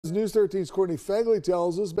News 13's Courtney Fegley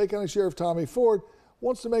tells us Bay County Sheriff Tommy Ford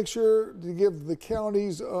wants to make sure to give the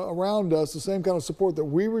counties around us the same kind of support that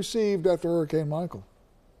we received after Hurricane Michael.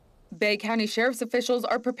 Bay County Sheriff's officials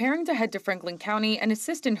are preparing to head to Franklin County and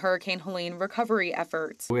assist in Hurricane Helene recovery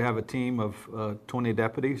efforts. We have a team of 20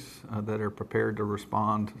 deputies that are prepared to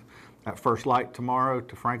respond at first light tomorrow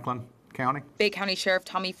to Franklin County. Bay County Sheriff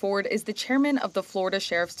Tommy Ford is the chairman of the Florida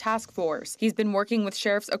Sheriff's Task Force. He's been working with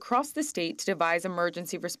sheriffs across the state to devise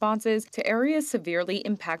emergency responses to areas severely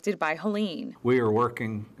impacted by Helene. We are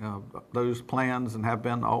working those plans and have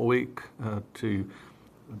been all week to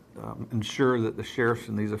ensure that the sheriffs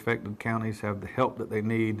in these affected counties have the help that they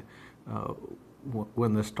need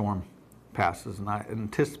when this storm passes, and I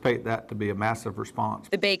anticipate that to be a massive response.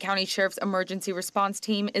 The Bay County Sheriff's Emergency Response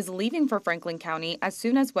Team is leaving for Franklin County as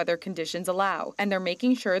soon as weather conditions allow, and they're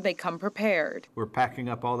making sure they come prepared. We're packing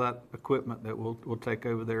up all that equipment that we'll take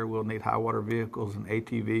over there. We'll need high water vehicles and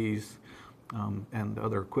ATVs and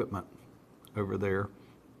other equipment over there,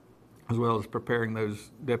 as well as preparing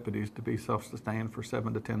those deputies to be self-sustained for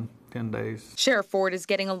 7 to 10 days. Sheriff Ford is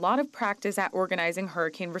getting a lot of practice at organizing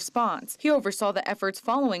hurricane response. He oversaw the efforts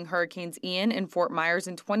following Hurricanes Ian in Fort Myers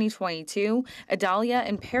in 2022, Idalia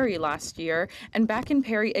and Perry last year, and back in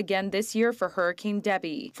Perry again this year for Hurricane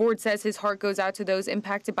Debbie. Ford says his heart goes out to those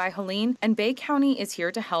impacted by Helene, and Bay County is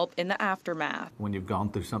here to help in the aftermath. When you've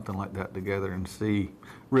gone through something like that together and see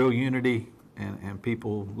real unity and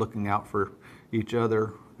people looking out for each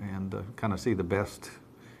other, and kind of see the best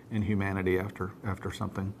in humanity after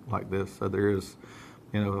something like this. So there is,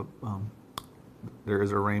 there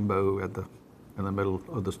is a rainbow in the middle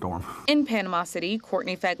of the storm. In Panama City,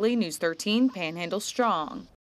 Courtney Fegley, News 13, Panhandle Strong.